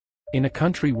In a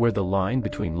country where the line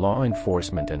between law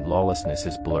enforcement and lawlessness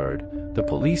is blurred, the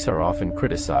police are often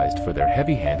criticized for their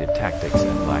heavy-handed tactics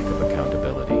and lack of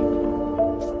accountability.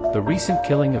 The recent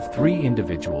killing of 3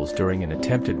 individuals during an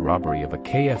attempted robbery of a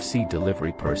KFC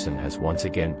delivery person has once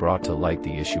again brought to light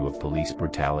the issue of police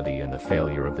brutality and the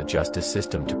failure of the justice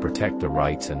system to protect the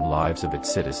rights and lives of its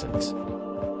citizens.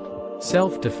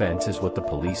 Self-defense is what the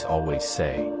police always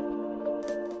say.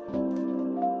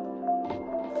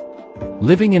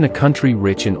 Living in a country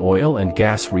rich in oil and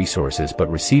gas resources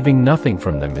but receiving nothing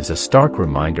from them is a stark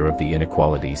reminder of the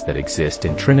inequalities that exist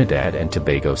in Trinidad and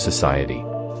Tobago society.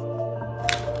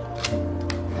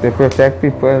 To protect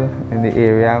people in the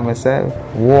area myself,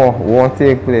 war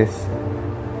take place.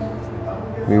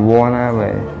 We warn our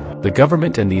way. The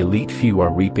government and the elite few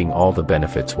are reaping all the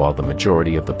benefits while the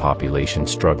majority of the population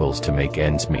struggles to make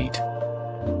ends meet.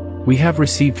 We have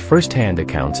received first-hand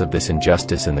accounts of this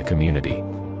injustice in the community.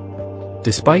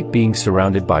 Despite being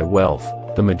surrounded by wealth,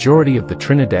 the majority of the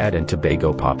Trinidad and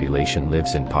Tobago population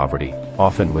lives in poverty,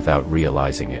 often without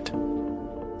realizing it.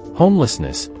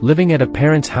 Homelessness, living at a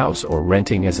parent's house or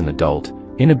renting as an adult,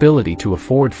 inability to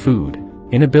afford food,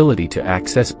 inability to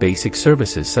access basic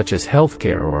services such as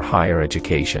healthcare or higher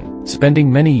education,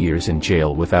 spending many years in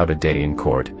jail without a day in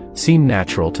court, seem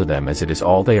natural to them as it is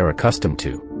all they are accustomed to.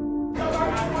 You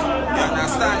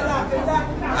understand?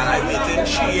 And I waited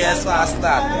 3 years past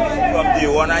that. From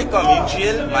the one I come in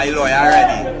jail, my lawyer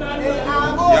ready.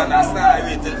 You understand? I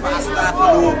waited past that,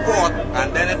 no court.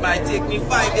 And then it might take me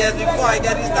 5 years before I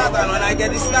get it started. And when I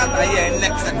get it started, I hear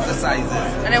next exercises.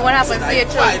 And then what happens to your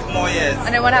children? 5 more years.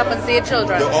 And then what happens to your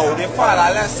children? They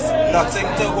fatherless. Nothing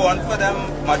to go on for them.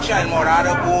 My child more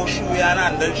rather go shoe and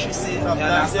handle, she see. You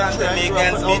understand? To make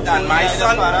ends meet. And my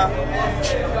son,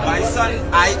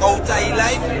 I out of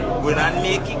life, when I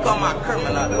make he come a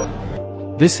criminal.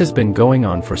 This has been going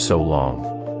on for so long.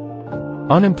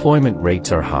 Unemployment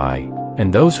rates are high,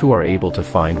 and those who are able to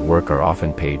find work are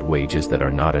often paid wages that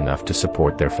are not enough to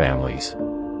support their families.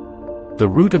 The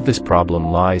root of this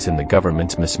problem lies in the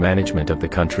government's mismanagement of the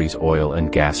country's oil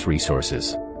and gas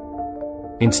resources.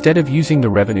 Instead of using the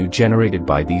revenue generated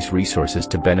by these resources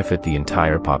to benefit the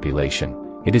entire population,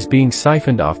 it is being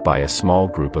siphoned off by a small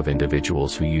group of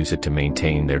individuals who use it to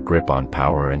maintain their grip on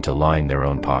power and to line their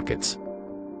own pockets.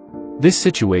 This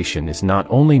situation is not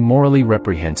only morally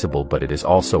reprehensible but it is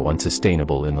also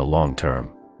unsustainable in the long term.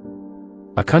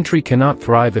 A country cannot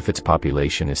thrive if its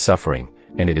population is suffering,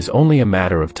 and it is only a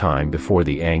matter of time before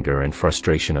the anger and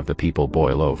frustration of the people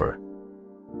boil over.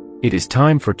 It is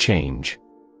time for change.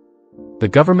 The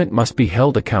government must be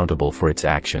held accountable for its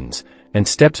actions, and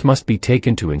steps must be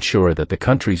taken to ensure that the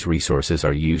country's resources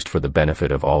are used for the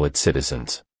benefit of all its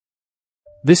citizens.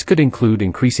 This could include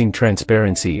increasing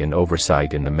transparency and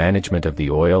oversight in the management of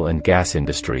the oil and gas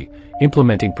industry,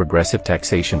 implementing progressive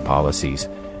taxation policies,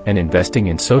 and investing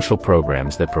in social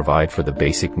programs that provide for the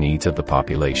basic needs of the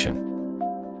population.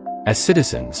 As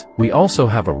citizens, we also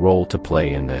have a role to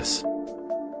play in this.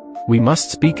 We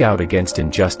must speak out against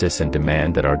injustice and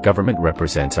demand that our government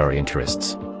represents our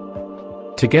interests.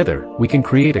 Together, we can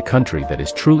create a country that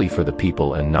is truly for the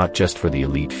people and not just for the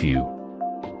elite few.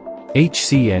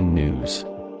 HCN News.